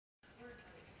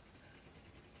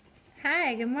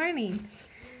Hi, good morning.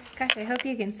 Gosh, I hope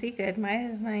you can see good.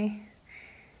 My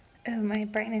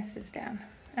brightness is down.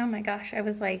 Oh my gosh, I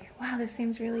was like, wow, this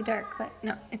seems really dark, but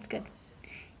no, it's good.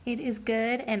 It is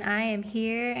good, and I am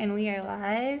here, and we are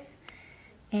live,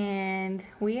 and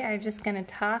we are just gonna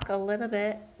talk a little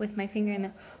bit with my finger in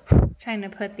the, trying to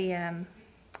put the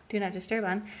do not disturb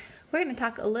on. We're gonna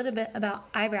talk a little bit about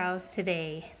eyebrows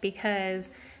today because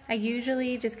I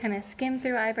usually just kind of skim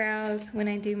through eyebrows when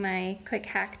I do my quick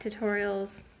hack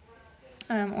tutorials,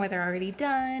 or they're already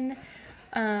done.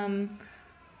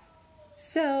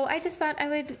 So I just thought I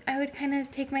would kind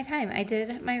of take my time. I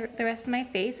did the rest of my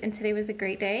face, and today was a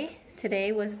great day.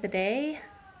 Today was the day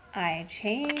I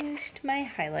changed my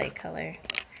highlight color.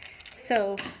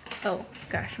 So, oh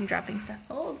gosh, I'm dropping stuff.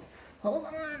 Hold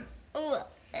on. Oh.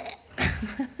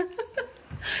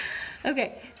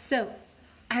 Okay, so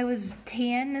I was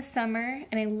tan this summer,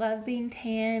 and I love being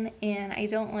tan, and I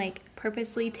don't like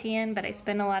purposely tan, but I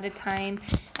spend a lot of time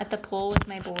at the pool with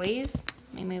my boys.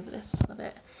 Let me move this a little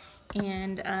bit.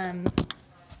 And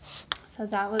so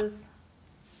that was,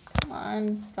 come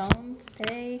on, phone,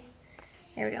 stay.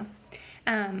 There we go.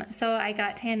 So I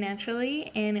got tan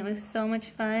naturally, and it was so much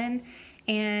fun.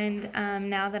 And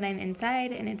now that I'm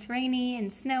inside and it's rainy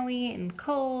and snowy and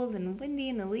cold and windy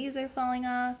and the leaves are falling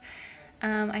off,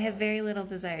 I have very little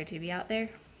desire to be out there.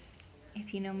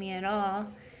 If you know me at all,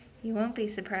 you won't be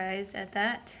surprised at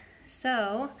that.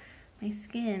 So my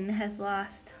skin has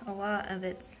lost a lot of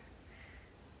its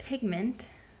pigment.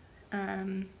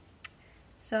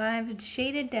 So I've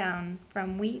shaded down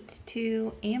from wheat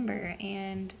to amber,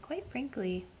 and quite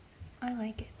frankly, I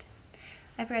like it.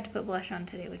 I forgot to put blush on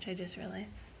today, which I just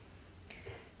realized.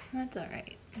 That's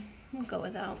alright. We'll go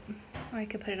without. Or I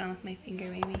could put it on with my finger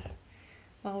maybe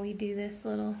while we do this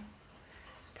little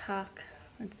talk.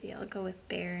 Let's see, I'll go with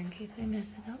bare in case I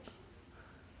mess it up.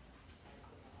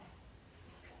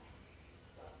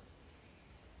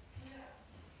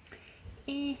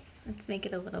 Let's make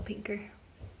it a little pinker.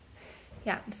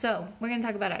 Yeah, so we're going to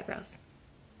talk about eyebrows.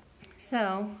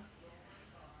 So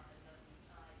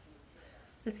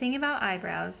the thing about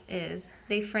eyebrows is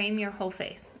they frame your whole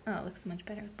face. Oh, it looks much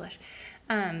better with blush.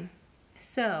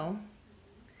 So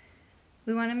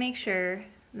we want to make sure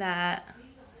that,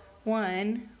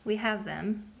 one, we have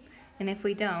them, and if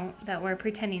we don't, that we're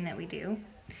pretending that we do.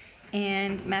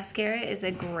 And mascara is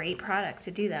a great product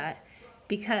to do that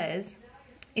because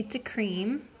it's a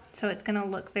cream, so it's going to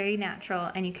look very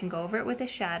natural, and you can go over it with a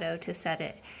shadow to set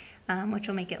it, which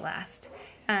will make it last.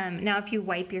 Now if you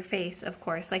wipe your face, of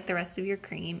course, like the rest of your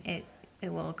cream, it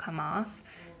will come off.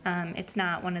 It's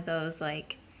not one of those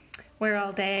like wear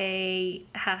all day,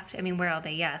 wear all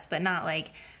day, yes, but not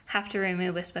like have to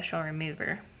remove a special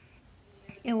remover.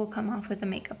 It will come off with a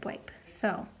makeup wipe.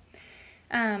 So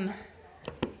I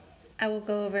will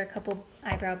go over a couple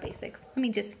eyebrow basics. Let me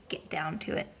just get down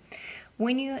to it.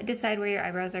 When you decide where your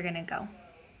eyebrows are gonna go,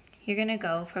 you're gonna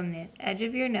go from the edge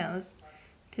of your nose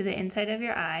to the inside of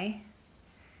your eye.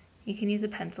 You can use a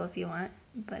pencil if you want,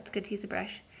 but it's good to use a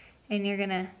brush. And you're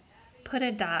gonna put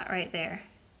a dot right there.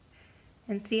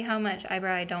 And see how much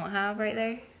eyebrow I don't have right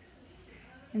there?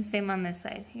 And same on this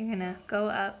side. You're gonna go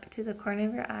up to the corner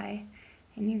of your eye,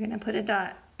 and you're gonna put a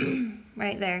dot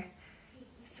right there.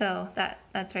 So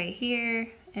that's right here,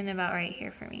 and about right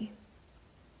here for me.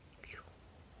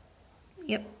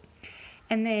 Yep.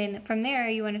 And then from there,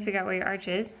 you want to figure out where your arch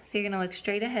is. So you're going to look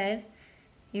straight ahead.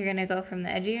 You're going to go from the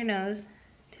edge of your nose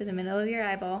to the middle of your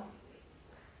eyeball.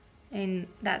 And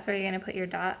that's where you're going to put your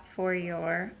dot for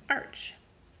your arch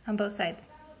on both sides.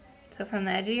 So from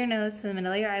the edge of your nose to the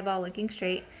middle of your eyeball, looking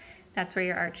straight, that's where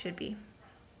your arch should be.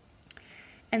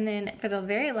 And then for the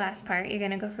very last part, you're going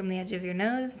to go from the edge of your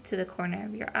nose to the corner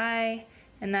of your eye,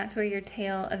 and that's where your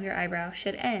tail of your eyebrow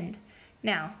should end.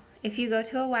 Now, if you go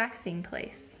to a waxing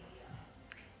place,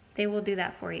 they will do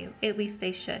that for you. At least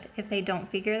they should. If they don't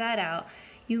figure that out,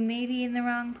 you may be in the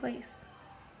wrong place.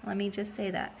 Let me just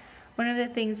say that. One of the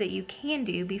things that you can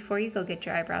do before you go get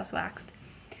your eyebrows waxed,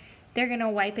 they're going to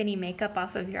wipe any makeup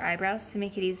off of your eyebrows to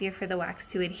make it easier for the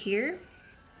wax to adhere.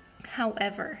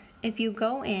 However, if you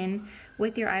go in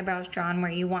with your eyebrows drawn where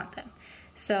you want them,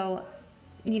 so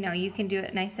you can do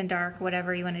it nice and dark,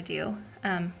 whatever you want to do.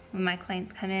 When my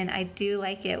clients come in, I do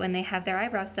like it when they have their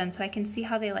eyebrows done so I can see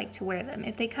how they like to wear them.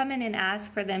 If they come in and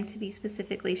ask for them to be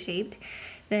specifically shaped,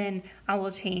 then I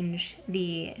will change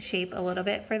the shape a little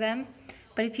bit for them.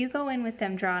 But if you go in with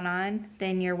them drawn on,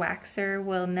 then your waxer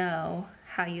will know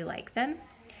how you like them.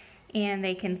 And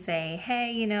they can say,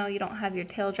 hey, you don't have your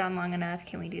tail drawn long enough,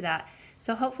 can we do that?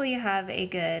 So hopefully you have a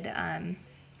good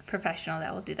professional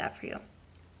that will do that for you.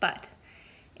 But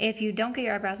If you don't get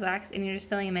your eyebrows waxed and you're just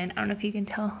filling them in, I don't know if you can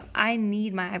tell, I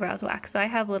need my eyebrows waxed. So I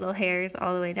have little hairs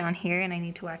all the way down here and I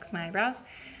need to wax my eyebrows.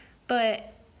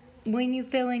 But when you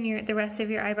fill in the rest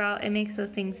of your eyebrow, it makes those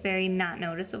things very not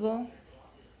noticeable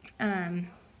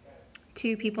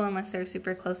to people unless they're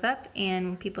super close up,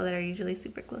 and people that are usually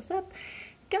super close up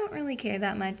don't really care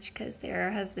that much because they're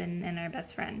our husband and our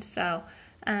best friend. So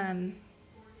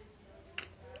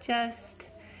just,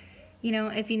 you know,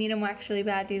 if you need them waxed really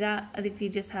bad, do that. If you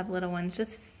just have little ones,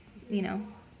 just, you know,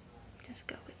 just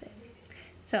go with it.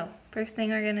 So first thing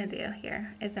we're gonna do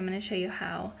here is I'm gonna show you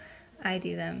how I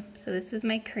do them. So this is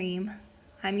my cream.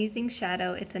 I'm using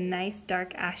shadow. It's a nice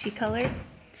dark ashy color.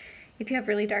 If you have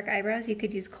really dark eyebrows, you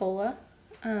could use Cola.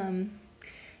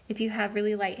 If you have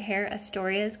really light hair,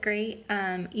 Astoria is great.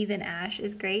 Even Ash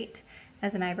is great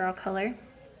as an eyebrow color.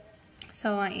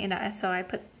 So I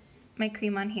put my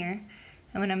cream on here,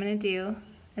 and what I'm going to do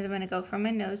is I'm going to go from my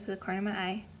nose to the corner of my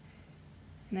eye,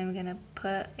 and I'm going to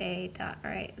put a dot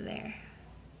right there.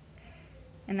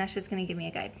 And that's just going to give me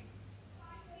a guide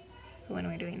for when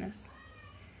we're doing this.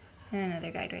 And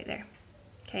another guide right there.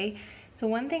 Okay, so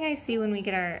one thing I see when we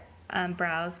get our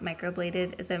brows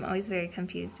microbladed is I'm always very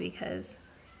confused because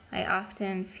I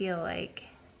often feel like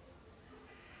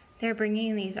they're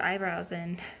bringing these eyebrows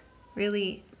in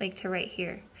really like to right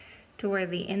here, to where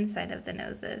the inside of the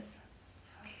nose is.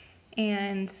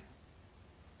 And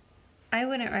I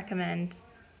wouldn't recommend.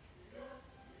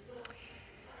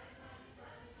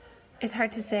 It's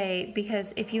hard to say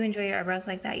because if you enjoy your eyebrows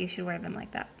like that, you should wear them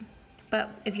like that. But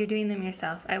if you're doing them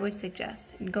yourself, I would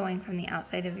suggest going from the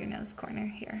outside of your nose corner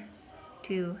here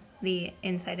to the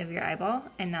inside of your eyeball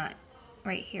and not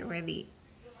right here where the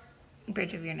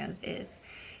bridge of your nose is.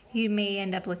 You may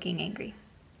end up looking angry.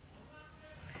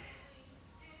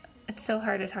 It's so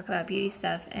hard to talk about beauty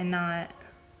stuff and not,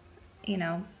 you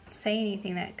know, say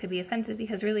anything that could be offensive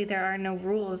because really there are no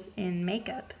rules in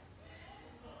makeup.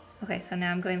 Okay, so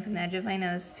now I'm going from the edge of my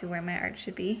nose to where my arch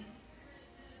should be.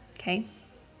 Okay.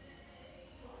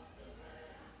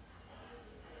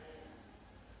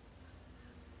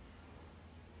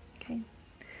 Okay,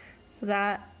 so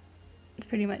that is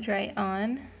pretty much right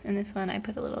on, and this one I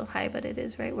put a little high, but it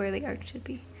is right where the arch should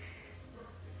be.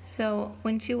 So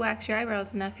once you wax your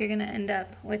eyebrows enough, you're gonna end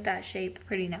up with that shape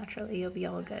pretty naturally. You'll be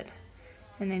all good.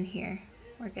 And then here,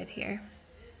 we're good here.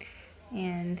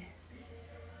 And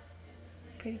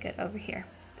pretty good over here.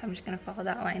 So I'm just gonna follow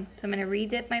that line. So I'm gonna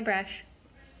re-dip my brush.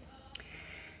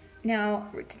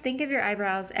 Now, think of your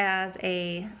eyebrows as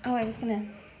a,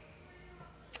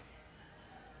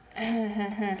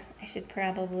 I should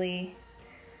probably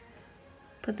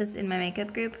put this in my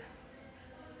makeup group,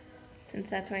 since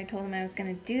that's where I told them I was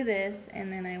going to do this,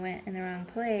 and then I went in the wrong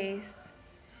place.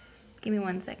 Give me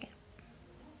 1 second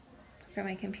for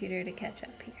my computer to catch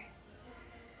up here.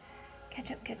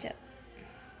 Catch up.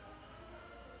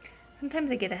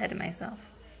 Sometimes I get ahead of myself.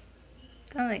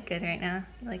 Don't look good right now.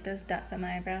 I like those dots on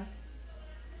my eyebrows.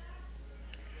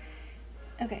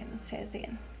 Okay, let's try this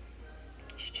again.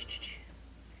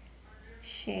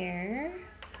 Share.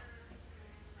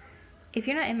 If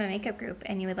you're not in my makeup group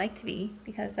and you would like to be,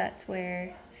 because that's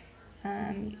where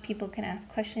people can ask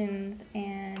questions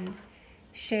and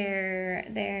share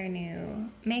their new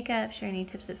makeup, share any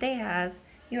tips that they have,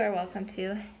 you are welcome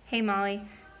to. Hey Molly,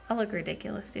 I look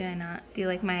ridiculous, do I not? Do you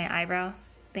like my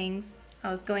eyebrows things?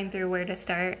 I was going through where to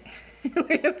start,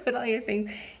 where to put all your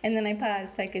things, and then I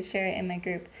paused so I could share it in my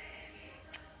group.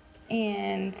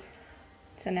 And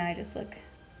so now I just look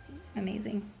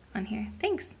amazing on here.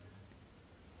 Thanks.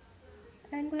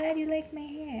 I'm glad you like my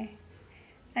hair.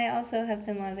 I also have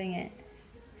been loving it.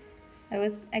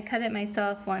 I cut it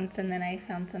myself once, and then I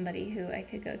found somebody who I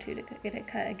could go to get it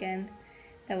cut again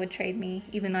that would trade me.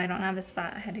 Even though I don't have a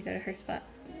spot, I had to go to her spot.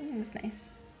 It was nice.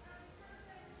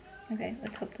 Okay,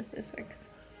 let's hope this works.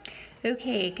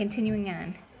 Okay, continuing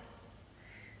on.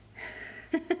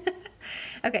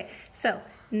 Okay, so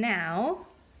now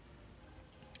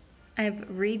I've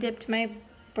re-dipped my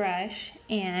brush,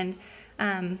 and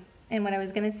what I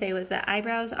was going to say was that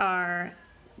eyebrows are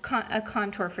a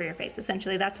contour for your face.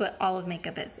 Essentially, that's what all of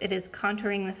makeup is. It is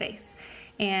contouring the face.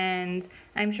 And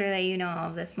I'm sure that you know all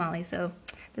of this, Molly, so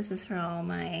this is for all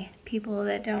my people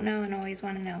that don't know and always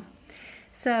want to know.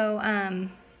 So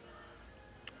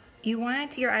you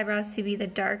want your eyebrows to be the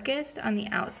darkest on the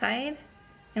outside,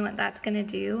 and what that's going to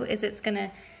do is it's going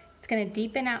to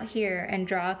deepen out here and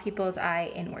draw people's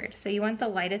eye inward. So you want the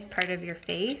lightest part of your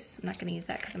face. I'm not going to use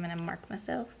that because I'm going to mark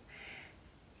myself.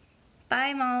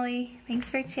 Bye, Molly.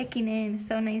 Thanks for checking in.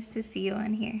 So nice to see you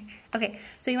on here. Okay,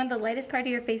 so you want the lightest part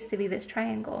of your face to be this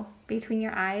triangle between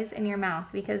your eyes and your mouth,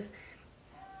 because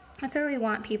That's where we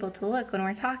want people to look when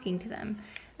we're talking to them.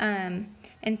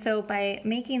 And so by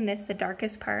making this the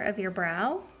darkest part of your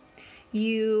brow,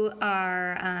 you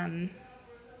are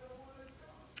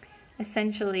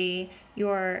essentially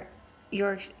you're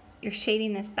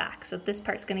shading this back. So this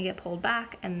part's going to get pulled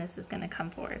back and this is going to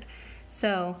come forward.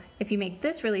 So if you make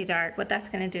this really dark, what that's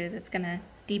going to do is it's going to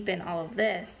deepen all of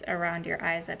this around your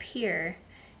eyes up here.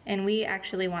 And we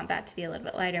actually want that to be a little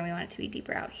bit lighter, and we want it to be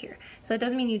deeper out here. So it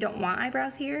doesn't mean you don't want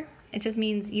eyebrows here. It just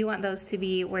means you want those to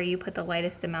be where you put the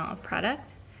lightest amount of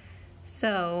product.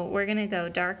 So we're gonna go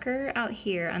darker out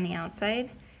here on the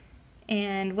outside.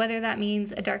 And whether that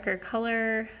means a darker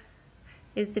color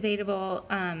is debatable,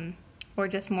 or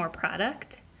just more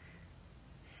product.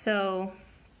 So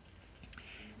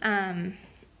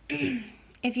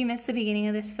if you missed the beginning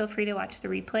of this, feel free to watch the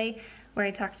replay where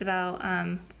I talked about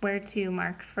where to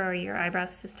mark for your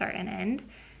eyebrows to start and end.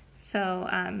 So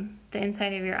the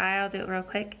inside of your eye, I'll do it real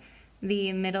quick.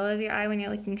 The middle of your eye when you're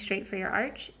looking straight for your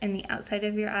arch, and the outside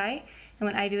of your eye. And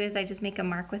what I do is I just make a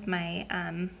mark with my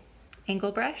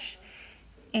angle brush.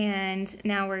 And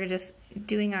now we're just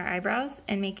doing our eyebrows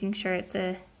and making sure it's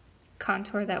a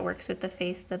contour that works with the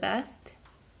face the best.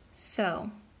 So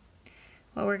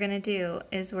what we're going to do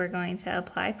is we're going to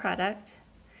apply product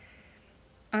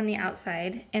on the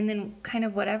outside, and then kind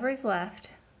of whatever is left,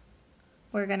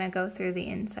 we're going to go through the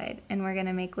inside, and we're going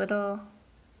to make little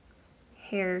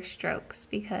hair strokes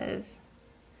because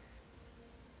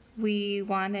we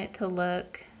want it to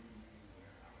look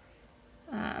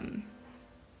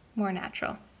more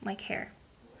natural, like hair.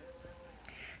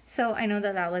 So I know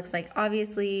that that looks like,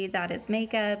 obviously that is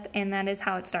makeup, and that is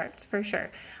how it starts for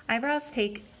sure. Eyebrows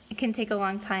can take a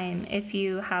long time if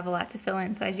you have a lot to fill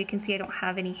in. So as you can see, I don't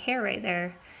have any hair right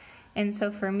there. And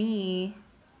so for me,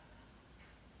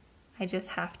 I just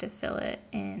have to fill it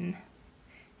in.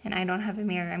 And I don't have a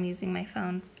mirror, I'm using my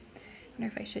phone. I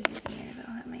wonder if I should use a mirror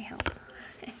though, that might help.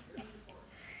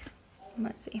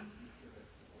 Let's see.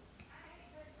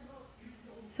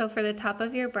 So for the top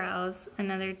of your brows,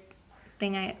 another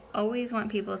thing I always want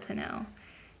people to know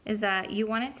is that you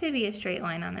want it to be a straight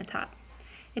line on the top.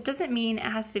 It doesn't mean it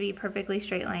has to be perfectly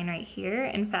straight line right here.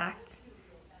 In fact,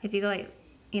 if you go like,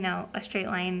 a straight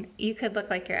line, you could look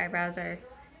like your eyebrows are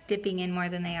dipping in more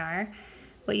than they are.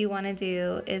 What you want to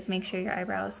do is make sure your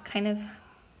eyebrows kind of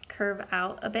curve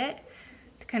out a bit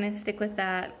to kind of stick with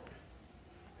that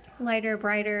lighter,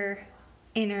 brighter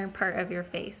inner part of your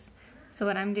face. So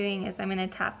what I'm doing is I'm going to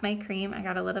tap my cream. I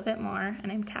got a little bit more,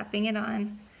 and I'm tapping it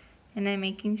on, and I'm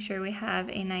making sure we have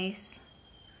a nice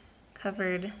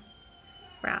covered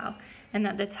brow, and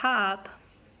that the top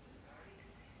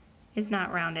is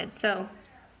not rounded. So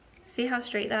see how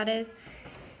straight that is?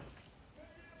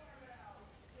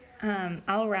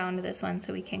 I'll round this one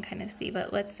so we can kind of see,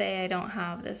 but let's say I don't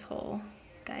have this whole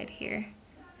guide here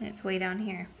and it's way down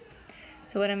here.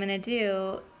 So what I'm going to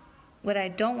do, what I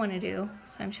don't want to do,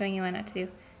 so I'm showing you what not to do,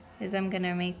 is I'm going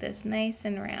to make this nice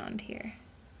and round here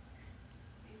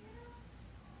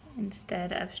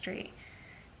instead of straight.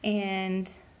 And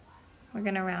we're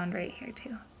going to round right here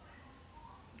too.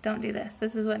 Don't do this.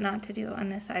 This is what not to do on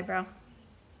this eyebrow.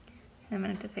 I'm going to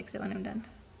have to fix it when I'm done.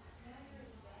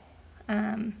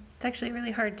 It's actually really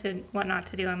hard to what not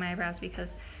to do on my eyebrows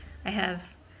because I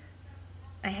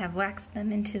have waxed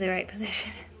them into the right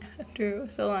position after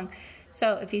so long.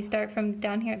 So if you start from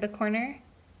down here at the corner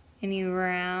and you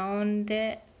round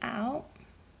it out,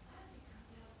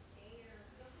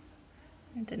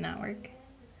 it did not work.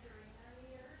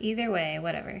 Either way,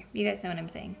 whatever. You guys know what I'm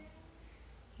saying.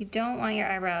 You don't want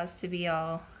your eyebrows to be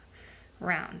all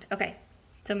round. Okay,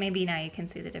 so maybe now you can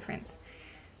see the difference.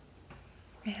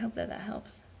 I hope that that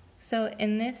helps. So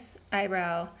in this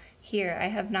eyebrow here, I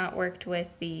have not worked with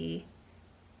the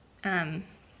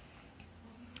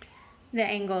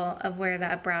angle of where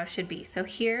that brow should be. So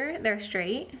here, they're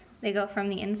straight. They go from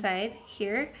the inside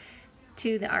here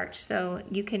to the arch. So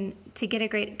you can, to get a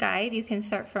great guide, you can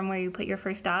start from where you put your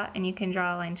first dot and you can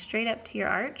draw a line straight up to your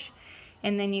arch,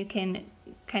 and then you can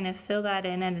kind of fill that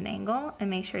in at an angle and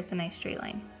make sure it's a nice straight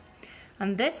line.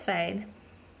 On this side,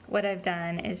 what I've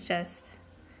done is just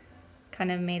kind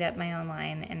of made up my own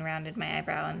line and rounded my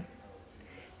eyebrow, and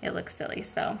it looks silly.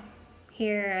 So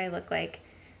here I look like,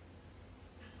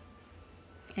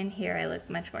 and here I look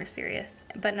much more serious,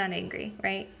 but not angry,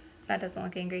 right? That doesn't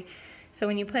look angry. So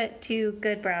when you put two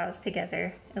good brows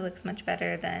together, it looks much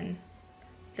better than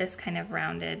this kind of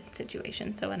rounded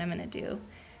situation. So what I'm gonna do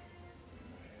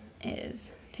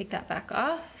is take that back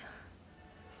off,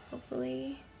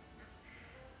 hopefully.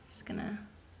 Just gonna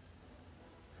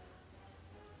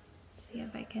see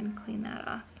if I can clean that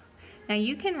off. Now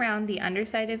you can round the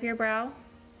underside of your brow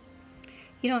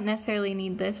You don't necessarily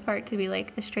need this part to be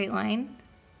like a straight line.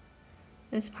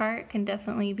 This part can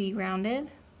definitely be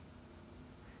rounded.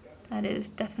 That is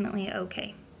definitely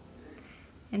okay.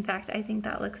 In fact, I think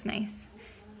that looks nice.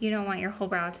 You don't want your whole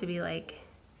brow to be like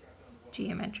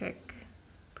geometric,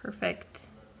 perfect,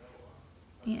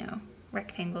 you know,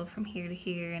 rectangle from here to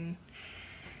here. And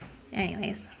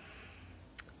anyways,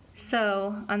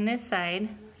 so on this side,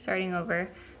 starting over,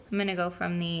 I'm gonna go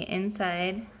from the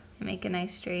inside and make a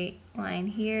nice straight line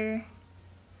here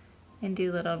and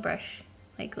do little brush,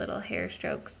 like little hair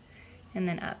strokes, and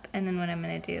then up. And then what I'm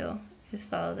gonna do is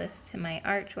follow this to my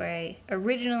arch where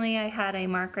originally I had a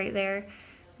mark right there,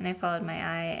 and I followed my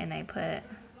eye and I put,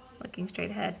 looking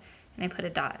straight ahead, and I put a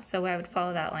dot. So I would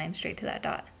follow that line straight to that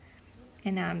dot.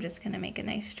 And now I'm just gonna make a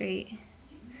nice straight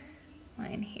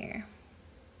line here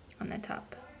on the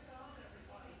top.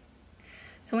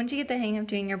 So once you get the hang of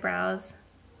doing your brows,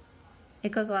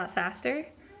 it goes a lot faster.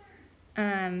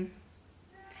 And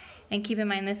keep in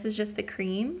mind, this is just the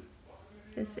cream.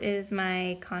 This is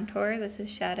my contour, this is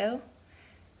shadow.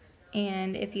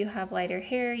 And if you have lighter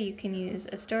hair, you can use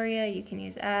Astoria, you can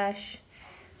use ash.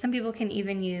 Some people can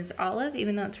even use olive,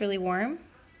 even though it's really warm.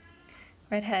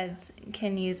 Redheads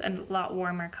can use a lot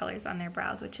warmer colors on their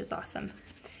brows, which is awesome.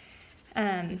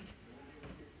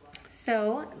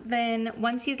 So then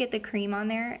once you get the cream on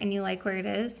there and you like where it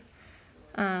is,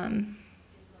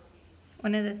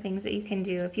 one of the things that you can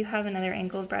do, if you have another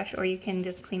angled brush, or you can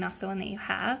just clean off the one that you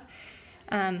have,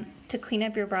 to clean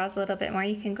up your brows a little bit more,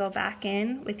 you can go back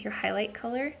in with your highlight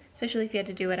color, especially if you had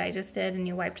to do what I just did and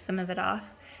you wiped some of it off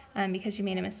because you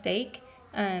made a mistake,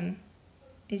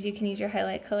 is you can use your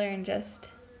highlight color and just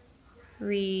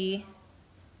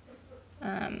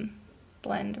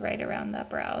blend right around the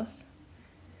brows.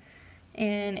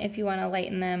 And if you want to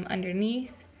lighten them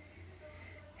underneath,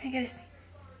 I gotta see.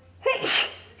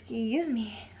 Excuse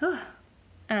me.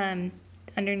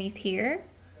 Underneath here,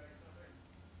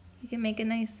 you can make a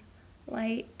nice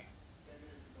light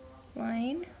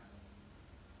line,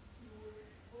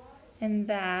 and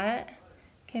that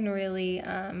can really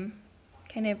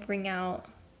kind of bring out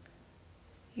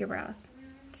your brows.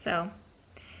 So,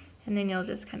 and then you'll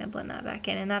just kind of blend that back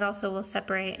in, and that also will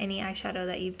separate any eyeshadow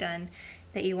that you've done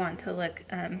that you want to look,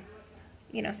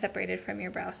 you know, separated from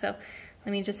your brow. So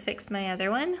let me just fix my other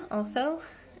one also,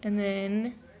 and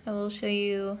then I will show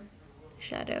you the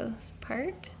shadows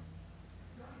part.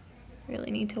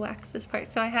 Really need to wax this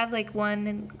part. So I have like one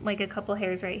and like a couple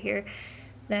hairs right here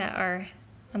that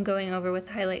I'm going over with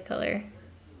highlight color,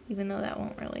 even though that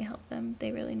won't really help them.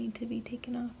 They really need to be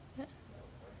taken off. But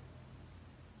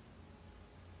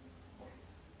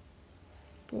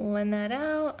blend that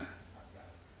out.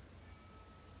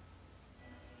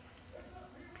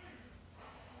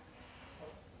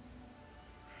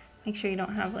 Make sure you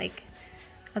don't have like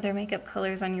other makeup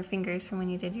colors on your fingers from when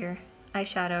you did your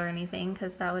eyeshadow or anything,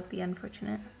 because that would be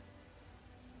unfortunate.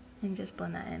 And just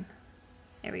blend that in.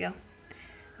 There we go.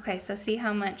 Okay, so see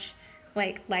how much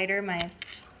like lighter my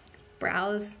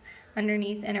brows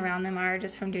underneath and around them are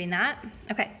just from doing that?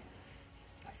 Okay,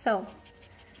 so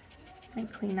I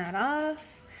clean that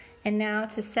off. And now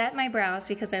to set my brows,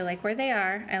 because I like where they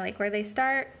are, I like where they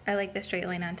start, I like the straight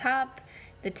line on top,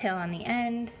 the tail on the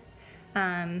end.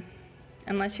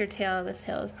 Unless your tail, this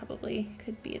tail is probably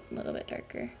could be a little bit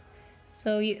darker.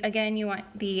 So again, you want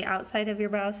the outside of your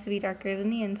brows to be darker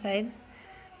than the inside.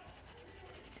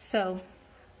 So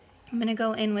I'm gonna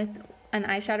go in with an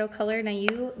eyeshadow color. Now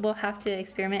you will have to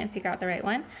experiment and figure out the right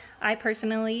one. I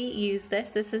personally use this.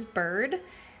 This is Bird.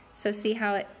 So see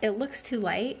how it looks too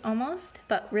light almost,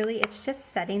 but really it's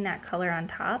just setting that color on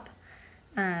top.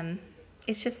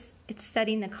 It's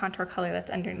setting the contour color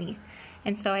that's underneath.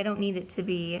 And so I don't need it to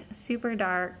be super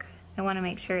dark. I want to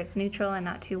make sure it's neutral and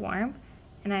not too warm.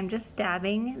 And I'm just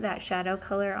dabbing that shadow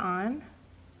color on,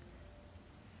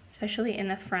 especially in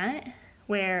the front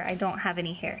where I don't have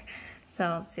any hair.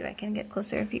 So let's see if I can get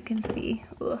closer if you can see.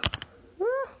 Ooh.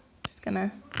 Ooh. Just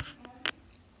gonna,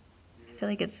 I feel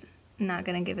like it's not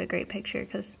gonna give a great picture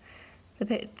because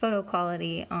the photo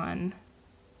quality on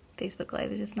Facebook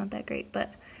Live is just not that great,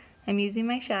 but I'm using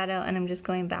my shadow and I'm just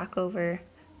going back over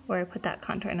where I put that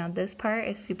contour. Now this part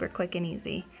is super quick and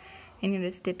easy, and you're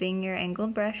just dipping your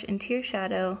angled brush into your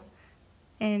shadow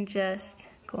and just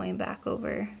going back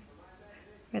over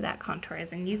where that contour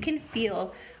is. And you can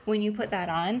feel when you put that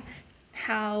on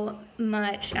how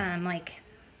much like,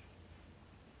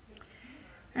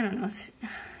 I don't know,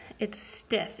 it's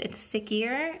stiff, it's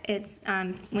stickier. It's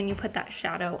when you put that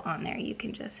shadow on there, you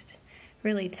can just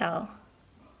really tell.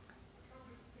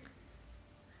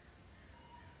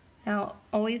 Now,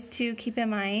 always to keep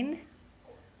in mind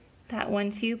that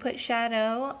once you put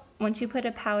shadow once you put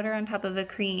a powder on top of a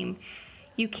cream,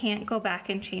 you can't go back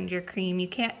and change your cream. You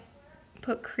can't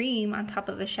put cream on top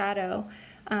of a shadow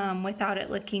without it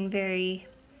looking very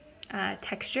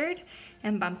textured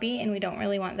and bumpy, and we don't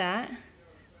really want that.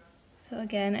 So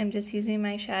again, I'm just using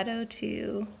my shadow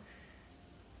to,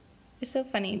 it's so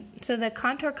funny. So the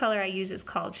contour color I use is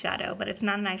called Shadow, but it's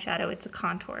not an eyeshadow, it's a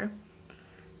contour.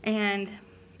 And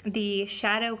the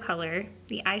shadow color,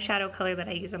 the eyeshadow color that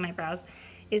I use on my brows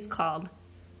is called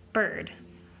Bird.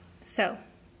 So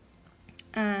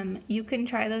you can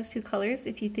try those two colors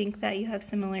if you think that you have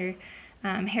similar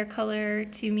hair color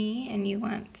to me and you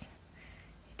want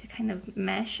to kind of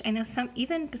mesh. I know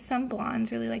even some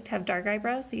blondes really like to have dark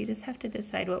eyebrows, so you just have to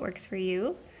decide what works for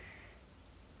you.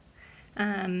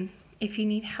 If you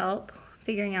need help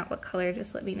figuring out what color,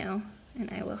 just let me know and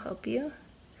I will help you.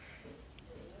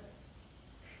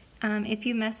 If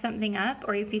you mess something up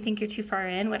or if you think you're too far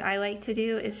in, what I like to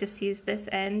do is just use this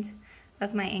end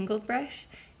of my angled brush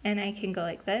and I can go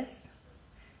like this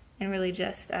and really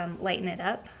just lighten it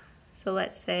up. So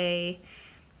let's say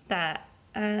that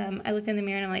I look in the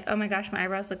mirror and I'm like, oh my gosh, my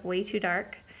eyebrows look way too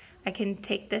dark. I can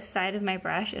take this side of my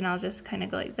brush and I'll just kind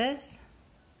of go like this.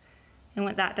 And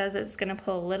what that does is it's going to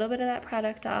pull a little bit of that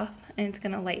product off and it's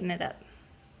going to lighten it up.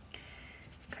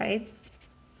 Okay,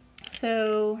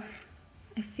 so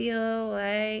I feel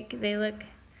like they look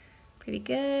pretty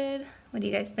good. What do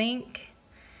you guys think?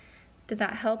 Did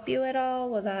that help you at all?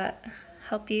 Will that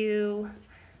help you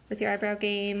with your eyebrow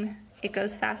game? It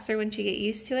goes faster once you get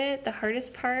used to it. The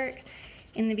hardest part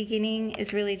in the beginning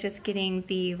is really just getting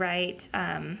the right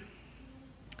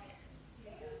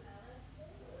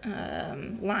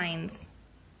lines,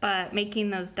 but making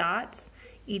those dots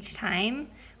each time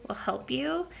will help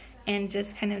you, and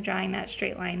just kind of drawing that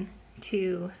straight line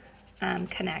to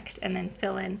connect and then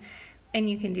fill in, and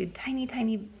you can do tiny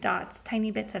dots,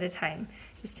 tiny bits at a time,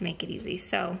 just to make it easy.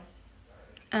 So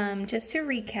just to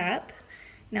recap,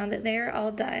 now that they're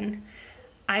all done,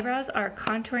 eyebrows are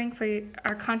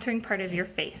contouring part of your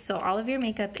face. So all of your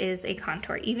makeup is a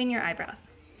contour, even your eyebrows.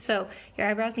 So your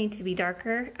eyebrows need to be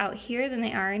darker out here than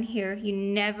they are in here. You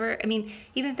never, I mean,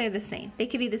 even if they're the same, they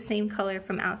could be the same color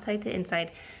from outside to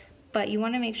inside, but you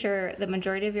want to make sure the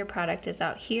majority of your product is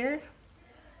out here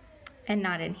and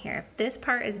not in here. If this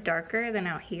part is darker than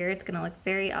out here, it's going to look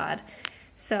very odd.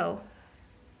 So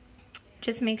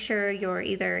just make sure you're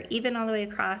either even all the way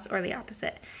across or the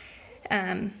opposite.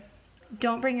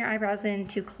 Don't bring your eyebrows in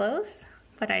too close.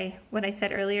 What I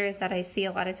said earlier is that I see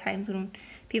a lot of times when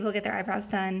people get their eyebrows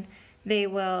done, they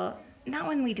will, not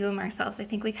when we do them ourselves, I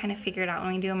think we kind of figure it out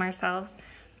when we do them ourselves,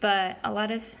 but a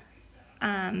lot of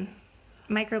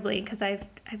microblade, because I've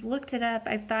looked it up,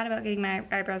 I've thought about getting my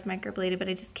eyebrows microbladed, but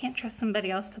I just can't trust somebody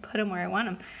else to put them where I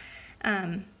want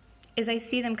them, is I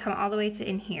see them come all the way to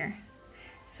in here.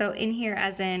 So in here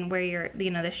as in where your,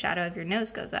 the shadow of your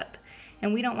nose goes up.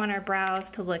 And we don't want our brows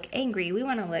to look angry. We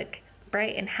want to look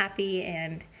bright and happy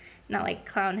and not like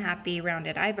clown happy,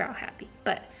 rounded eyebrow happy.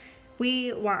 But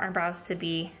we want our brows to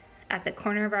be at the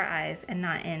corner of our eyes and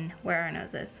not in where our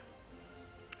nose is.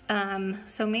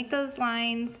 So make those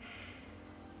lines,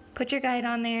 put your guide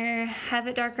on there, have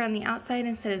it darker on the outside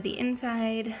instead of the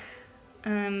inside.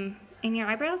 And your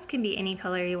eyebrows can be any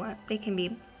color you want. They can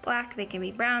be black, they can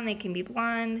be brown, they can be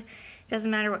blonde. It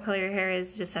doesn't matter what color your hair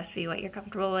is, it just has to be what you're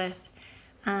comfortable with.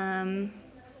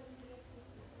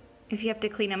 If you have to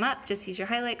clean them up, just use your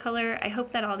highlight color. I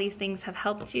hope that all these things have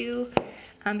helped you.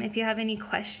 If you have any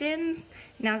questions,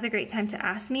 now's a great time to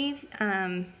ask me,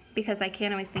 because I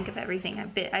can't always think of everything.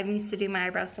 I'm used to doing my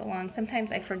eyebrows so long.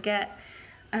 Sometimes I forget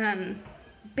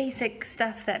basic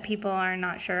stuff that people are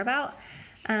not sure about.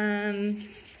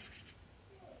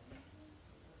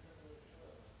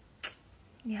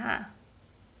 Yeah.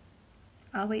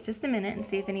 I'll wait just a minute and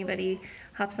see if anybody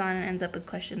hops on and ends up with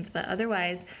questions, but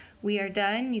otherwise we are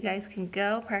done. You guys can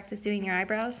go practice doing your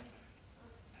eyebrows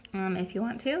if you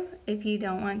want to. If you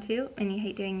don't want to and you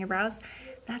hate doing your brows,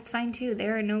 that's fine too.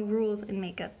 There are no rules in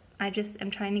makeup. I just am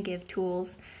trying to give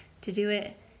tools to do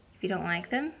it. If you don't like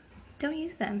them, don't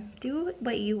use them. Do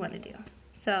what you want to do.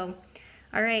 So,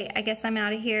 all right, I guess I'm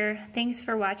out of here. Thanks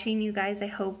for watching, you guys. I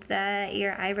hope that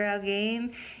your eyebrow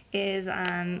game is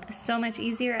so much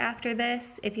easier after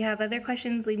this. If you have other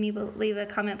questions, leave a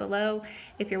comment below.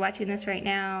 If you're watching this right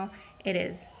now, it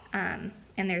is, and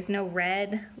there's no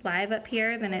red live up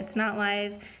here, then it's not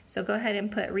live. So go ahead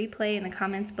and put replay in the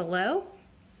comments below.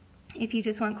 If you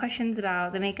just want questions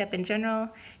about the makeup in general,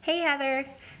 hey Heather,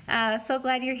 so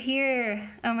glad you're here.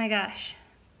 Oh my gosh.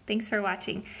 Thanks for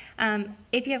watching.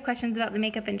 If you have questions about the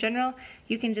makeup in general,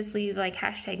 you can just leave like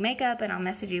 #makeup and I'll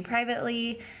message you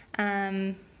privately.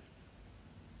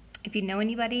 if you know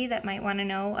anybody that might want to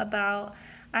know about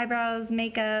eyebrows,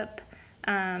 makeup,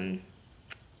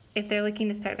 if they're looking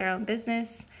to start their own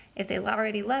business, if they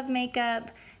already love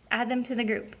makeup, add them to the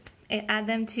group. Add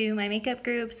them to my makeup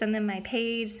group, send them my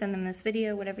page, send them this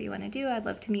video, whatever you want to do. I'd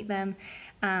love to meet them.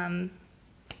 And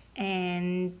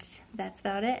that's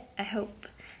about it. I hope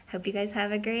you guys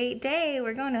have a great day.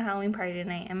 We're going to a Halloween party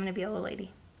tonight. I'm going to be a little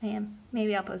lady. I am.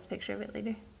 Maybe I'll post a picture of it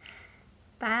later.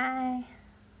 Bye.